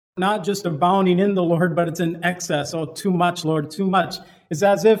not just abounding in the Lord, but it's in excess. Oh, too much, Lord, too much. It's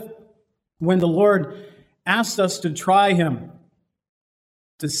as if when the Lord asks us to try him,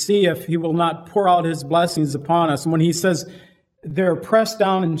 to see if he will not pour out his blessings upon us, and when he says they're pressed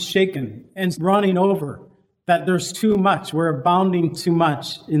down and shaken and running over, that there's too much. We're abounding too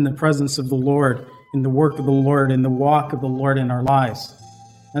much in the presence of the Lord, in the work of the Lord, in the walk of the Lord in our lives.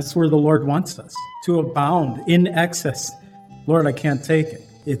 That's where the Lord wants us, to abound in excess. Lord, I can't take it.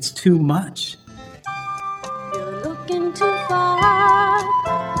 It's too much. You're looking too far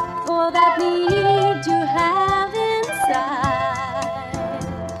for that need you have inside.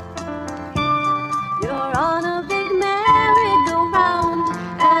 You're on a big merry-go-round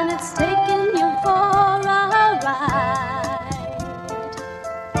and it's taking you for a ride.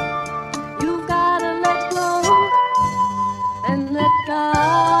 You've got to let go and let God.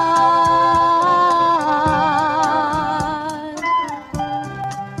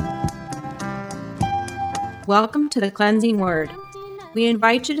 Welcome to the Cleansing Word. We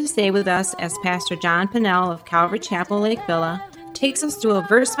invite you to stay with us as Pastor John Pennell of Calvary Chapel, Lake Villa, takes us through a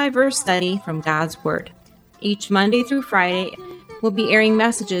verse-by-verse study from God's Word. Each Monday through Friday, we'll be airing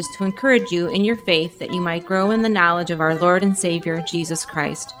messages to encourage you in your faith that you might grow in the knowledge of our Lord and Savior, Jesus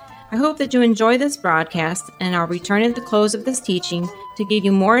Christ. I hope that you enjoy this broadcast, and I'll return at the close of this teaching to give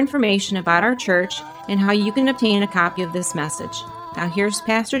you more information about our church and how you can obtain a copy of this message. Now here's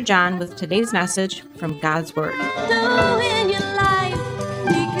Pastor John with today's message from God's Word.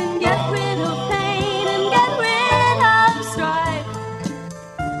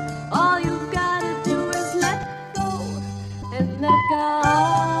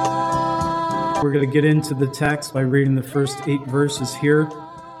 We're going to get into the text by reading the first 8 verses here.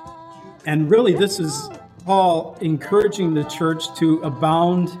 And really, this is Paul encouraging the church to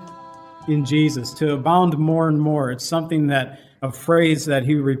abound in Jesus, to abound more and more. It's something a phrase that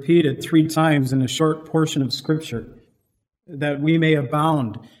he repeated 3 times in a short portion of Scripture, that we may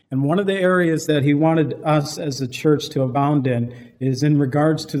abound. And one of the areas that he wanted us as a church to abound in is in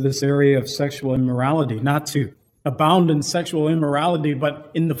regards to this area of sexual immorality, not to abound in sexual immorality,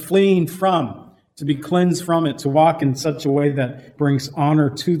 but in the fleeing from, to be cleansed from it, to walk in such a way that brings honor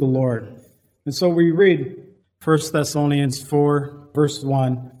to the Lord. And so we read 1 Thessalonians 4, verse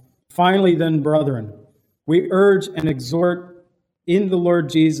 1, "Finally then, brethren, we urge and exhort in the Lord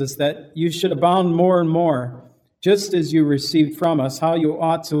Jesus that you should abound more and more, just as you received from us how you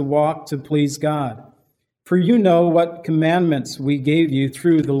ought to walk to please God. For you know what commandments we gave you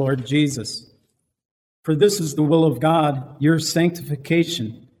through the Lord Jesus. For this is the will of God, your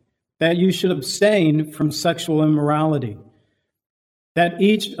sanctification, that you should abstain from sexual immorality, that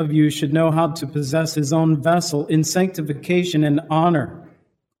each of you should know how to possess his own vessel in sanctification and honor,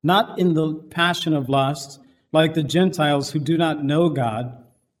 not in the passion of lust, like the Gentiles who do not know God,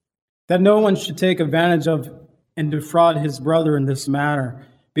 that no one should take advantage of and defraud his brother in this matter,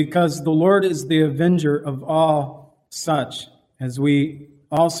 because the Lord is the avenger of all such, as we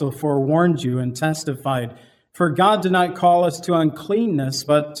also forewarned you and testified. For God did not call us to uncleanness,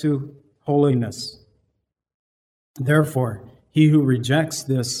 but to holiness. Therefore, he who rejects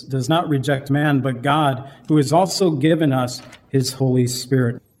this does not reject man, but God, who has also given us his Holy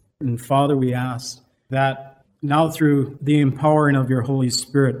Spirit. And Father, we ask that now through the empowering of your Holy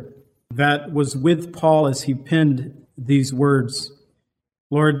Spirit that was with Paul as he penned these words,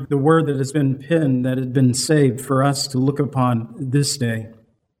 Lord, the word that has been penned, that had been saved for us to look upon this day,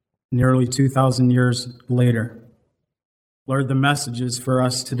 nearly 2,000 years later. Lord, the message is for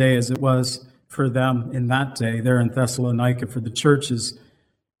us today as it was for them in that day there in Thessalonica, for the churches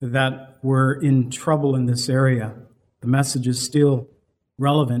that were in trouble in this area. The message is still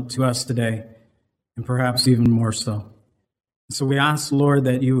relevant to us today, and perhaps even more so. So we ask, Lord,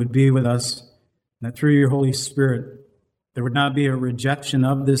 that you would be with us, that through your Holy Spirit, there would not be a rejection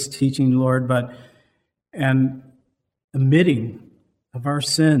of this teaching, Lord, but an admitting of our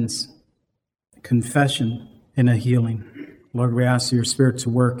sins, confession, and a healing. Lord, we ask your Spirit to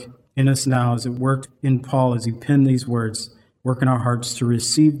work in us now as it worked in Paul as he penned these words, work in our hearts to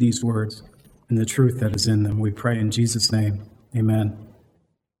receive these words and the truth that is in them. We pray in Jesus' name. Amen.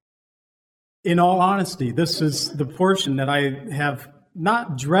 In all honesty, this is the portion that I have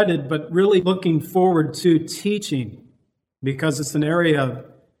not dreaded, but really looking forward to teaching, because it's an area of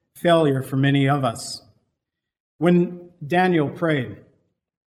failure for many of us. When Daniel prayed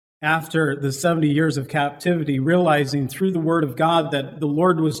after the 70 years of captivity, realizing through the word of God that the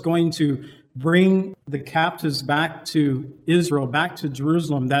Lord was going to bring the captives back to Israel, back to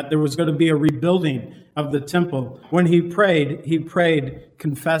Jerusalem, that there was going to be a rebuilding of the temple. When he prayed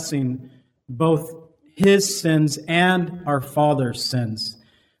confessing both his sins and our father's sins.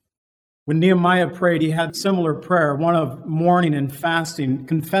 When Nehemiah prayed, he had a similar prayer, one of mourning and fasting,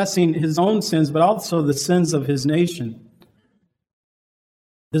 confessing his own sins, but also the sins of his nation.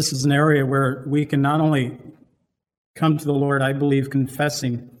 This is an area where we can not only come to the Lord, I believe,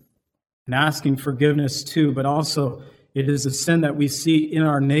 confessing and asking forgiveness too, but also it is a sin that we see in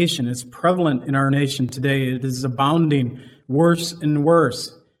our nation. It's prevalent in our nation today. It is abounding worse and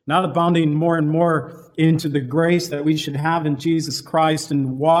worse, not abounding more and more into the grace that we should have in Jesus Christ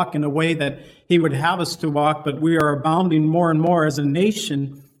and walk in a way that he would have us to walk, but we are abounding more and more as a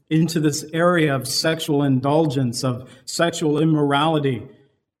nation into this area of sexual indulgence, of sexual immorality.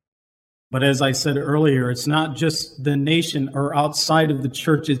 But as I said earlier, it's not just the nation or outside of the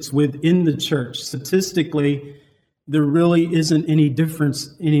church, it's within the church. Statistically, there really isn't any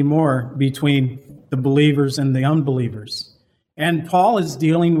difference anymore between the believers and the unbelievers. And Paul is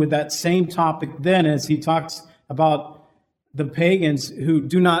dealing with that same topic then as he talks about the pagans who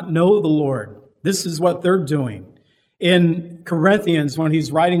do not know the Lord. This is what they're doing. In Corinthians, when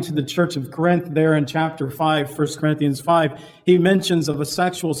he's writing to the church of Corinth there in chapter 5, 1 Corinthians 5, he mentions of a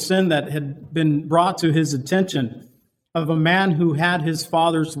sexual sin that had been brought to his attention of a man who had his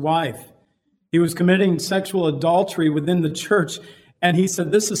father's wife. He was committing sexual adultery within the church, and he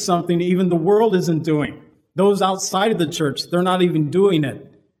said this is something even the world isn't doing. Those outside of the church, they're not even doing it.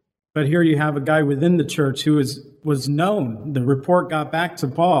 But here you have a guy within the church who was known. The report got back to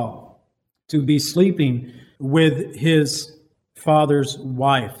Paul to be sleeping with his father's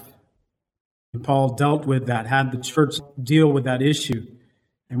wife. And Paul dealt with that, had the church deal with that issue.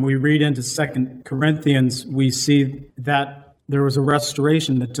 And we read into 2 Corinthians, we see that there was a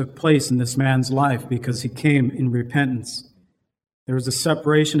restoration that took place in this man's life because he came in repentance. There was a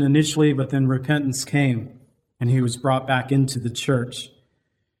separation initially, but then repentance came, and he was brought back into the church.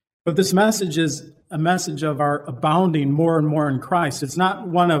 But this message is a message of our abounding more and more in Christ. It's not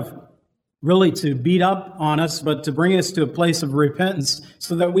one of really to beat up on us, but to bring us to a place of repentance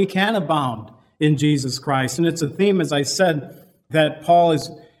so that we can abound in Jesus Christ. And it's a theme, as I said, that Paul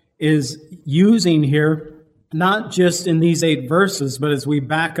is using here, not just in these 8 verses, but as we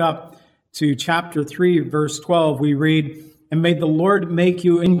back up to chapter 3, verse 12, we read, "And may the Lord make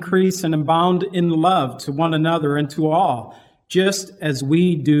you increase and abound in love to one another and to all, just as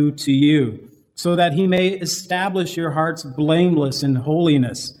we do to you, so that he may establish your hearts blameless in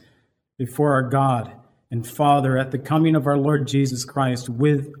holiness before our God and Father at the coming of our Lord Jesus Christ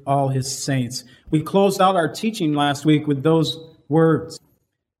with all his saints." We closed out our teaching last week with those words.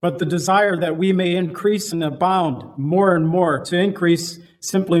 But the desire that we may increase and abound more and more. To increase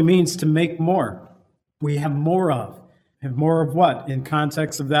simply means to make more. We have more of. Have more of what? In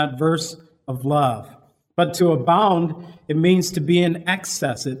context of that verse, of love. But to abound, it means to be in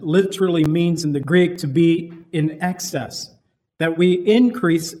excess. It literally means in the Greek to be in excess. That we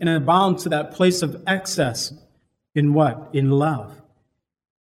increase and abound to that place of excess. In what? In love.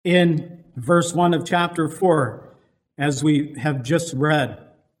 In verse 1 of chapter 4, as we have just read,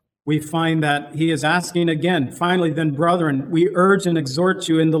 we find that he is asking again, "Finally then, brethren, we urge and exhort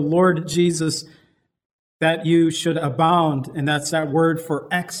you in the Lord Jesus that you should abound." And that's that word for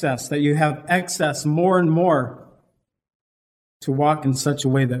excess, that you have excess more and more to walk in such a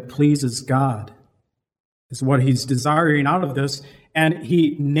way that pleases God, is what he's desiring out of this. And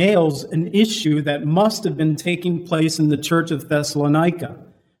he nails an issue that must have been taking place in the church of Thessalonica,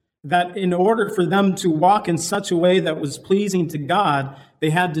 that in order for them to walk in such a way that was pleasing to God, they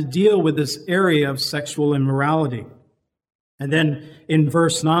had to deal with this area of sexual immorality. And then in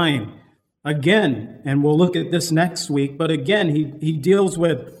verse 9, again, and we'll look at this next week, but again, he deals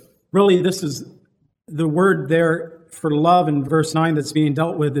with, really this is the word there for love in verse 9 that's being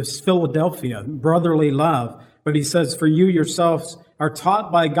dealt with is Philadelphia, brotherly love. But he says, "For you yourselves are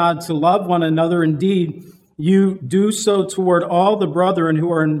taught by God to love one another. Indeed, you do so toward all the brethren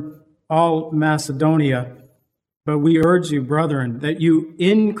who are in all Macedonia. But we urge you, brethren, that you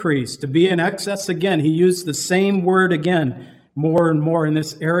increase," to be in excess again. He used the same word again, more and more in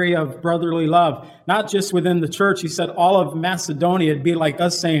this area of brotherly love. Not just within the church. He said all of Macedonia. It'd be like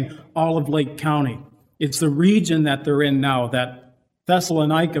us saying all of Lake County. It's the region that they're in now, that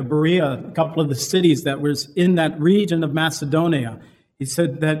Thessalonica, Berea, a couple of the cities that was in that region of Macedonia. He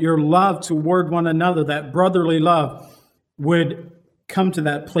said that your love toward one another, that brotherly love, would come to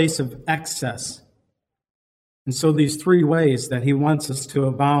that place of excess. And so these 3 ways that he wants us to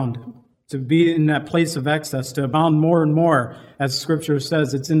abound, to be in that place of excess, to abound more and more, as Scripture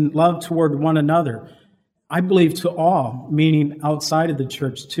says, it's in love toward one another. I believe to all, meaning outside of the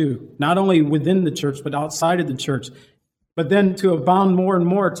church too. Not only within the church, but outside of the church. But then to abound more and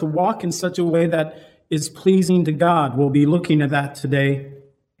more, to walk in such a way that is pleasing to God. We'll be looking at that today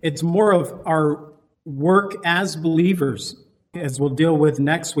It's more of our work as believers, as we'll deal with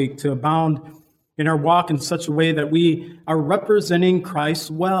next week, to abound in our walk in such a way that we are representing Christ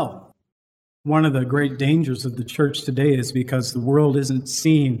well. One of the great dangers of the church today is because the world isn't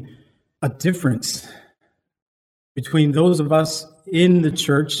seeing a difference between those of us in the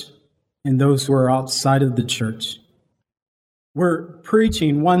church and those who are outside of the church. We're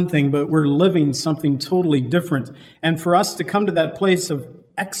preaching one thing, but we're living something totally different. And for us to come to that place of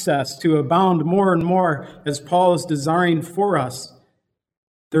excess, to abound more and more, as Paul is desiring for us,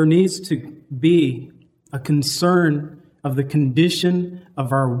 there needs to be a concern of the condition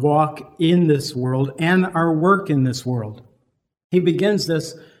of our walk in this world and our work in this world. He begins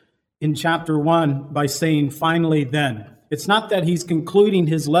this in chapter 1 by saying, finally then. It's not that he's concluding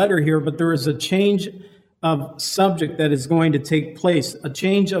his letter here, but there is a change of subject that is going to take place, a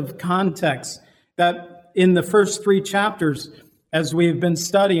change of context that in the first 3 chapters, as we've been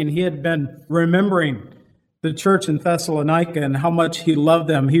studying, he had been remembering the church in Thessalonica and how much he loved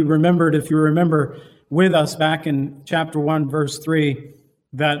them. He remembered, if you remember with us back in chapter 1, verse 3,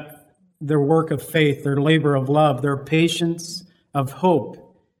 that their work of faith, their labor of love, their patience of hope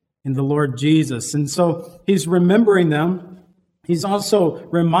in the Lord Jesus. And so he's remembering them. He's also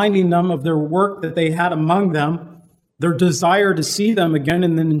reminding them of their work that they had among them, their desire to see them again.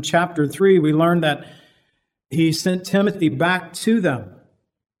 And then in chapter 3, we learned that he sent Timothy back to them.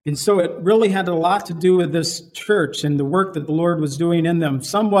 And so it really had a lot to do with this church and the work that the Lord was doing in them,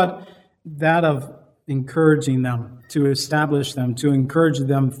 somewhat that of encouraging them, to establish them, to encourage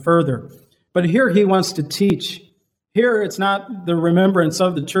them further. But here he wants to teach. Here it's not the remembrance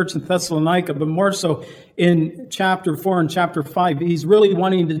of the church in Thessalonica, but more so in chapter 4 and chapter 5. He's really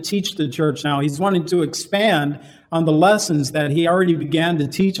wanting to teach the church now. He's wanting to expand on the lessons that he already began to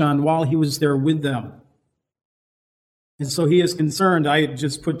teach on while he was there with them. And so he is concerned. I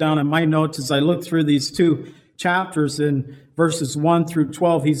just put down in my notes as I look through these 2 chapters in verses 1 through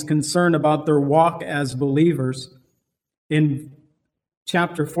 12, he's concerned about their walk as believers. In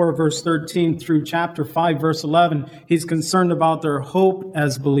chapter 4, verse 13 through chapter 5, verse 11, he's concerned about their hope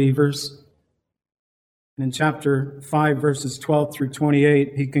as believers. And in chapter 5, verses 12 through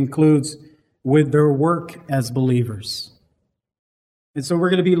 28, he concludes with their work as believers. And so we're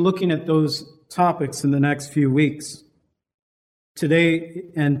going to be looking at those topics in the next few weeks. Today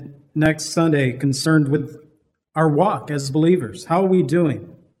and next Sunday, concerned with our walk as believers. How are we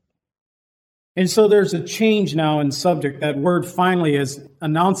doing? And so there's a change now in subject. That word finally is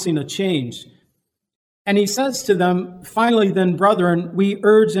announcing a change. And he says to them, finally then, brethren, we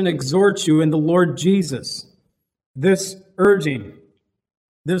urge and exhort you in the Lord Jesus. This urging,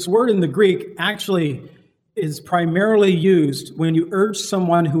 this word in the Greek actually is primarily used when you urge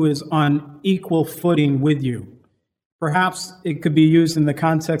someone who is on equal footing with you. Perhaps it could be used in the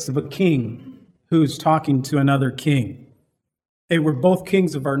context of a king who's talking to another king. They were both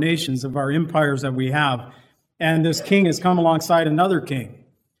kings of our nations, of our empires that we have. And this king has come alongside another king.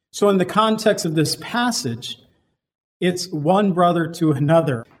 So in the context of this passage, it's one brother to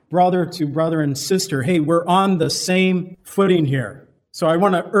another, brother to brother and sister. Hey, we're on the same footing here. So I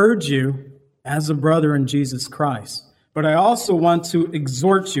want to urge you as a brother in Jesus Christ. But I also want to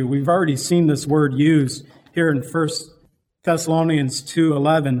exhort you. We've already seen this word used here in 1 Thessalonians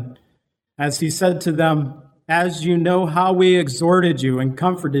 2:11, as he said to them, as you know how we exhorted you and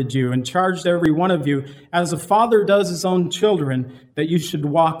comforted you and charged every one of you, as a father does his own children, that you should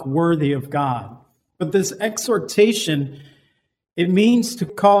walk worthy of God. But this exhortation, it means to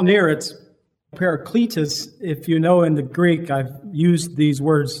call near. It's parakletos. If you know in the Greek, I've used these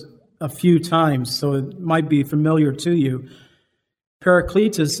words a few times, so it might be familiar to you.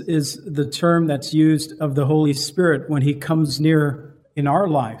 Parakletos is the term that's used of the Holy Spirit when he comes near in our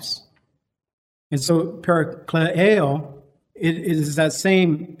lives. And so parakleo, it is that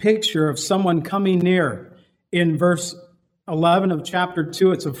same picture of someone coming near. In verse 11 of chapter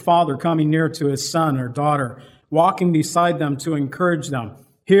 2, it's a father coming near to his son or daughter, walking beside them to encourage them.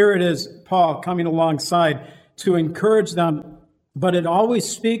 Here it is Paul coming alongside to encourage them, but it always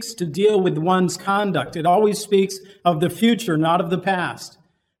speaks to deal with one's conduct. It always speaks of the future, not of the past,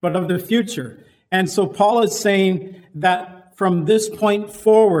 but of the future. And so Paul is saying that from this point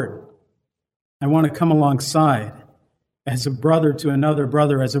forward, I want to come alongside as a brother to another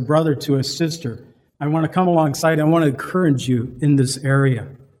brother, as a brother to a sister. I want to come alongside. I want to encourage you in this area.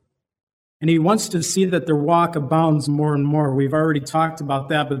 And he wants to see that their walk abounds more and more. We've already talked about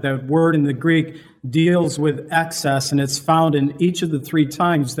that, but that word in the Greek deals with excess, and it's found in each of the 3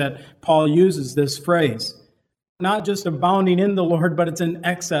 times that Paul uses this phrase. Not just abounding in the Lord, but it's in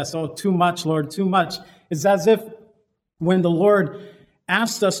excess. Oh, too much, Lord, too much. It's as if when the Lord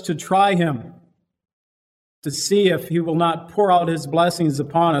asked us to try him, to see if he will not pour out his blessings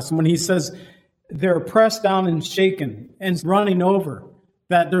upon us. And when he says they're pressed down and shaken and running over,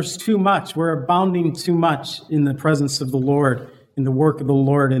 that there's too much, we're abounding too much in the presence of the Lord, in the work of the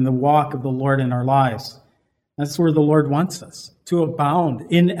Lord, in the walk of the Lord in our lives. That's where the Lord wants us, to abound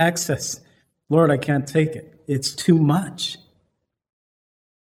in excess. Lord, I can't take it. It's too much.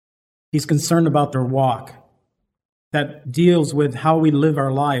 He's concerned about their walk that deals with how we live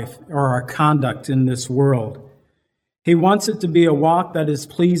our life or our conduct in this world. He wants it to be a walk that is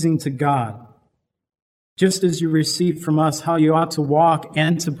pleasing to God. Just as you received from us how you ought to walk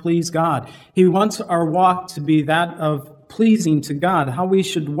and to please God. He wants our walk to be that of pleasing to God, how we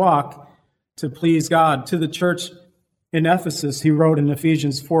should walk to please God. To the church in Ephesus, he wrote in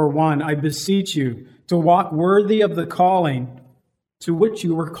Ephesians 4:1, I beseech you to walk worthy of the calling to which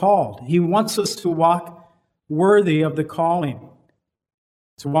you were called. He wants us to walk worthy of the calling,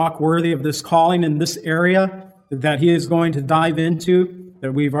 to walk worthy of this calling in this area that he is going to dive into,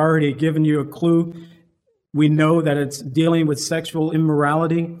 that we've already given you a clue. We know that it's dealing with sexual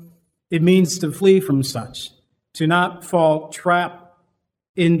immorality. It means to flee from such, to not fall trap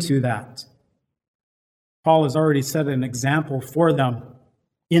into that. Paul has already set an example for them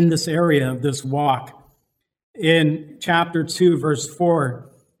in this area of this walk. In chapter 2, verse 4,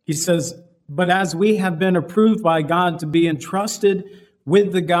 he says, but as we have been approved by God to be entrusted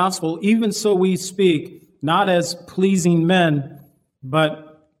with the gospel, even so we speak, not as pleasing men,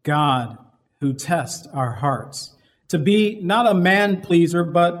 but God who tests our hearts. To be not a man pleaser,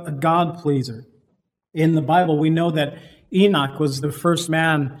 but a God pleaser. In the Bible, we know that Enoch was the first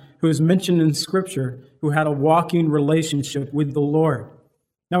man who is mentioned in Scripture who had a walking relationship with the Lord.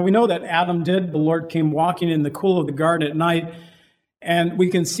 Now, we know that Adam did. The Lord came walking in the cool of the garden at night, and we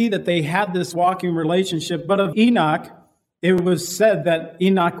can see that they had this walking relationship. But of Enoch, it was said that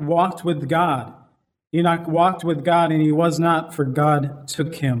Enoch walked with God. Enoch walked with God, and he was not, for God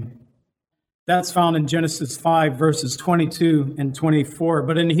took him. That's found in Genesis 5, verses 22 and 24.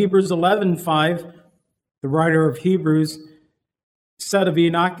 But in Hebrews 11:5, the writer of Hebrews said of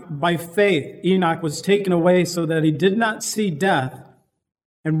Enoch, by faith Enoch was taken away so that he did not see death,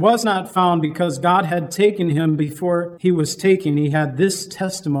 and was not found because God had taken him before he was taken. He had this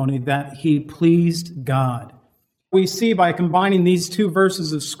testimony that he pleased God. We see by combining these two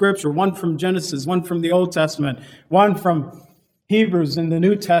verses of Scripture, one from Genesis, one from the Old Testament, one from Hebrews in the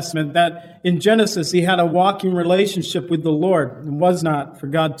New Testament, that in Genesis he had a walking relationship with the Lord and was not, for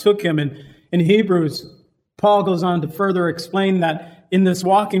God took him. And in Hebrews, Paul goes on to further explain that in this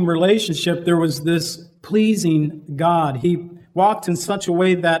walking relationship, there was this pleasing God. He walked in such a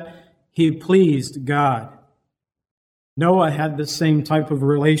way that he pleased God. Noah had the same type of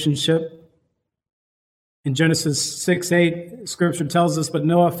relationship. In Genesis 6:8, Scripture tells us, but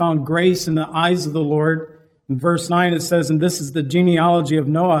Noah found grace in the eyes of the Lord. In verse 9, it says, and this is the genealogy of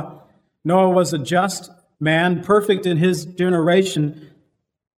Noah. Noah was a just man, perfect in his generation,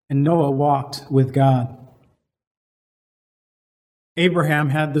 and Noah walked with God. Abraham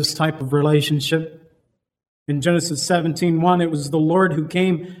had this type of relationship. In Genesis 17:1, it was the Lord who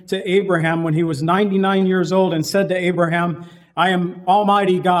came to Abraham when he was 99 years old and said to Abraham, I am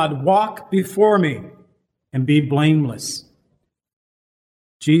Almighty God, walk before me and be blameless.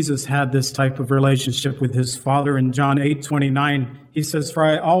 Jesus had this type of relationship with his Father. In John 8:29, he says, for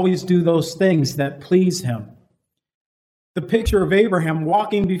I always do those things that please him. The picture of Abraham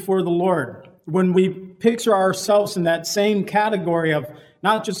walking before the Lord, when we picture ourselves in that same category of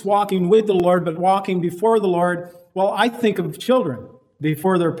not just walking with the Lord, but walking before the Lord, well, I think of children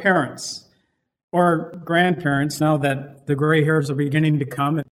before their parents or grandparents, now that the gray hairs are beginning to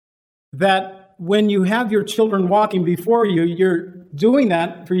come, that when you have your children walking before you, you're doing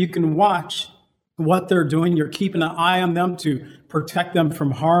that for you can watch what they're doing. You're keeping an eye on them to protect them from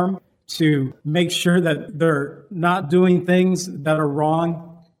harm, to make sure that they're not doing things that are wrong.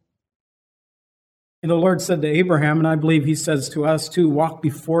 And the Lord said to Abraham, and I believe he says to us too, walk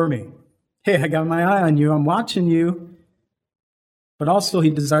before me. Hey, I got my eye on you. I'm watching you. But also he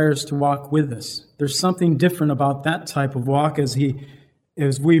desires to walk with us. There's something different about that type of walk, as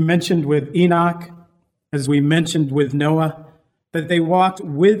we mentioned with Enoch, as we mentioned with Noah, that they walked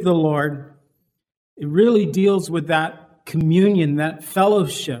with the Lord. It really deals with that communion, that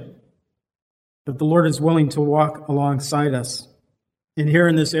fellowship, that the Lord is willing to walk alongside us. And here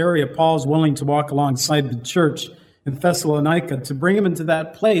in this area, Paul's willing to walk alongside the church in Thessalonica to bring them into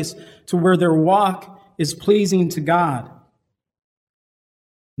that place to where their walk is pleasing to God.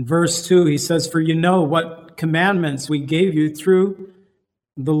 In verse 2, he says, for you know what commandments we gave you through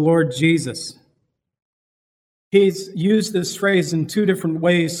the Lord Jesus. He's used this phrase in two different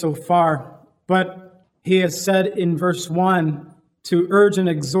ways so far, but he has said in verse 1 to urge and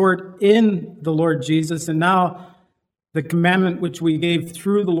exhort in the Lord Jesus, and now the commandment which we gave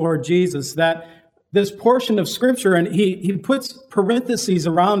through the Lord Jesus, that this portion of Scripture, and he puts parentheses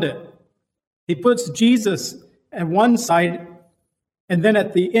around it. He puts Jesus at one side, and then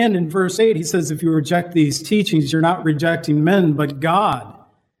at the end in verse 8, he says, if you reject these teachings, you're not rejecting men, but God,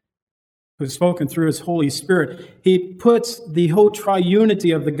 who has spoken through his Holy Spirit. He puts the whole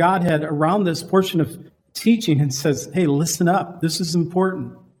triunity of the Godhead around this portion of teaching and says, hey, listen up. This is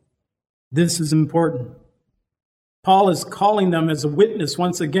important. This is important. Paul is calling them as a witness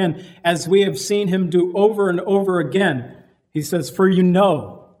once again, as we have seen him do over and over again. He says, for you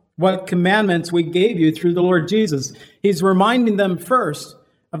know what commandments we gave you through the Lord Jesus. He's reminding them first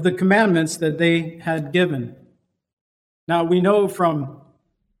of the commandments that they had given. Now, we know from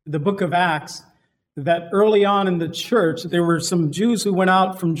the book of Acts that early on in the church, there were some Jews who went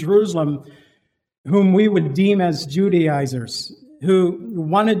out from Jerusalem whom we would deem as Judaizers, who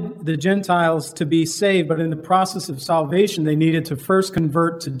wanted the Gentiles to be saved, but in the process of salvation, they needed to first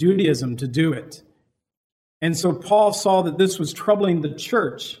convert to Judaism to do it. And so Paul saw that this was troubling the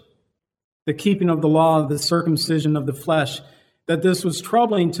church, the keeping of the law, the circumcision of the flesh, that this was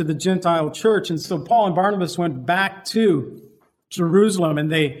troubling to the Gentile church. And so Paul and Barnabas went back to Jerusalem,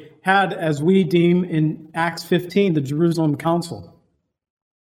 and they had, as we deem in Acts 15, the Jerusalem Council.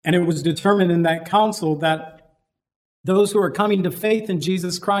 And it was determined in that council that those who are coming to faith in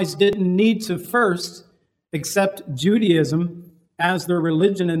Jesus Christ didn't need to first accept Judaism as their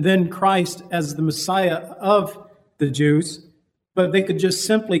religion and then Christ as the Messiah of the Jews, but they could just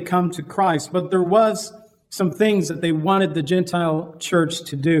simply come to Christ. But there was some things that they wanted the Gentile church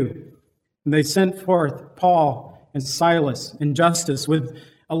to do. And they sent forth Paul and Silas and Justus with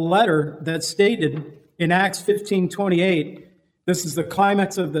a letter that stated in Acts 15:28, this is the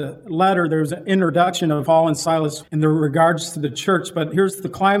climax of the letter. There's an introduction of Paul and Silas in their regards to the church, but here's the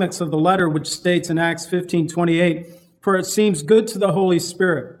climax of the letter, which states in Acts 15:28, for it seems good to the Holy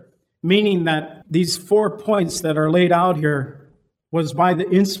Spirit, meaning that these 4 points that are laid out here was by the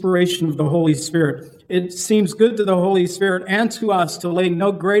inspiration of the Holy Spirit. It seems good to the Holy Spirit and to us to lay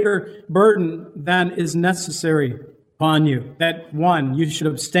no greater burden than is necessary upon you. That 1, you should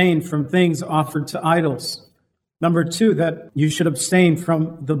abstain from things offered to idols. Number 2, that you should abstain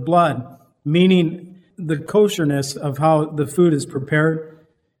from the blood, meaning the kosherness of how the food is prepared.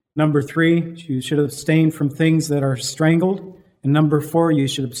 Number 3, you should abstain from things that are strangled. And number 4, you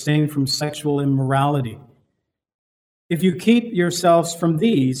should abstain from sexual immorality. If you keep yourselves from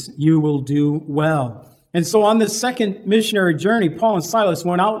these, you will do well. And so on this second missionary journey, Paul and Silas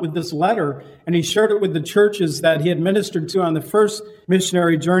went out with this letter, and he shared it with the churches that he had ministered to on the first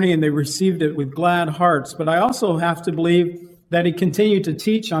missionary journey, and they received it with glad hearts. But I also have to believe that he continued to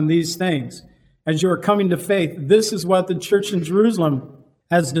teach on these things. As you are coming to faith, this is what the church in Jerusalem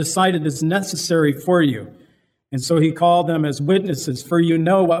has decided is necessary for you. And so he called them as witnesses, for you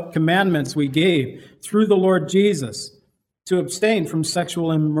know what commandments we gave through the Lord Jesus to abstain from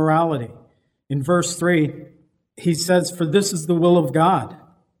sexual immorality. In verse 3, he says, for this is the will of God,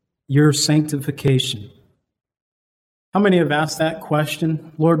 your sanctification. How many have asked that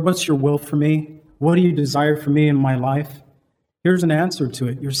question? Lord, what's your will for me? What do you desire for me in my life? Here's an answer to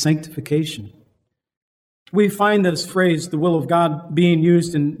it, your sanctification. We find this phrase, the will of God, being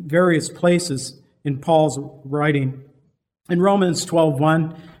used in various places in Paul's writing. In Romans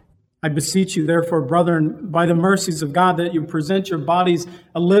 12:1, I beseech you, therefore, brethren, by the mercies of God, that you present your bodies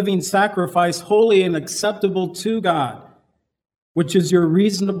a living sacrifice, holy and acceptable to God, which is your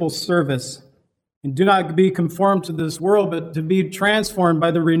reasonable service. And do not be conformed to this world, but to be transformed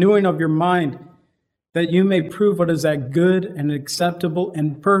by the renewing of your mind, that you may prove what is that good and acceptable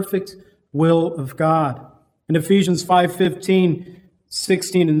and perfect will of God. In Ephesians 5:15,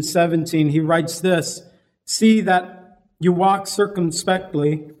 16, and 17, he writes this, see that you walk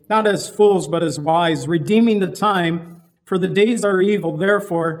circumspectly, not as fools, but as wise, redeeming the time, for the days are evil.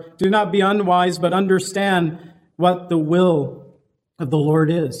 Therefore, do not be unwise, but understand what the will of the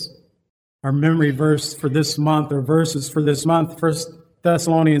Lord is. Our memory verse for this month, or verses for this month, 1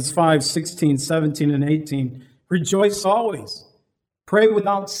 Thessalonians 5:16, 17, and 18. Rejoice always. Pray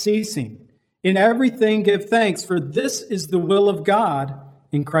without ceasing. In everything give thanks, for this is the will of God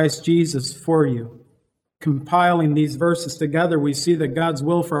in Christ Jesus for you. Compiling these verses together, we see that God's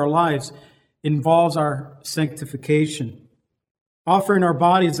will for our lives involves our sanctification. Offering our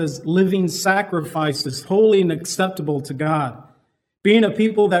bodies as living sacrifices, holy and acceptable to God. Being a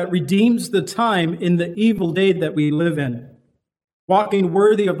people that redeems the time in the evil day that we live in. Walking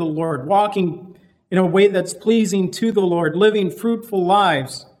worthy of the Lord. Walking in a way that's pleasing to the Lord, living fruitful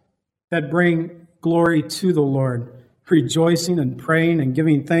lives that bring glory to the Lord, rejoicing and praying and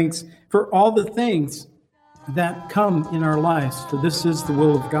giving thanks for all the things that come in our lives, for this is the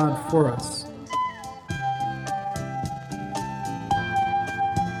will of God for us.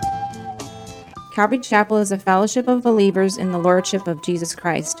 Calvary Chapel is a fellowship of believers in the Lordship of Jesus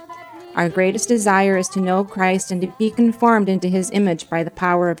Christ. Our greatest desire is to know Christ and to be conformed into His image by the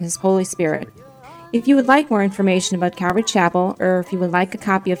power of His Holy Spirit. If you would like more information about Calvary Chapel, or if you would like a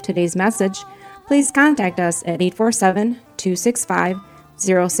copy of today's message, please contact us at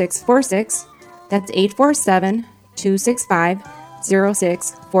 847-265-0646. That's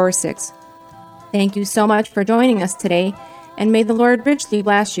 847-265-0646. Thank you so much for joining us today, and may the Lord richly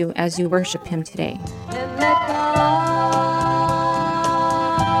bless you as you worship Him today.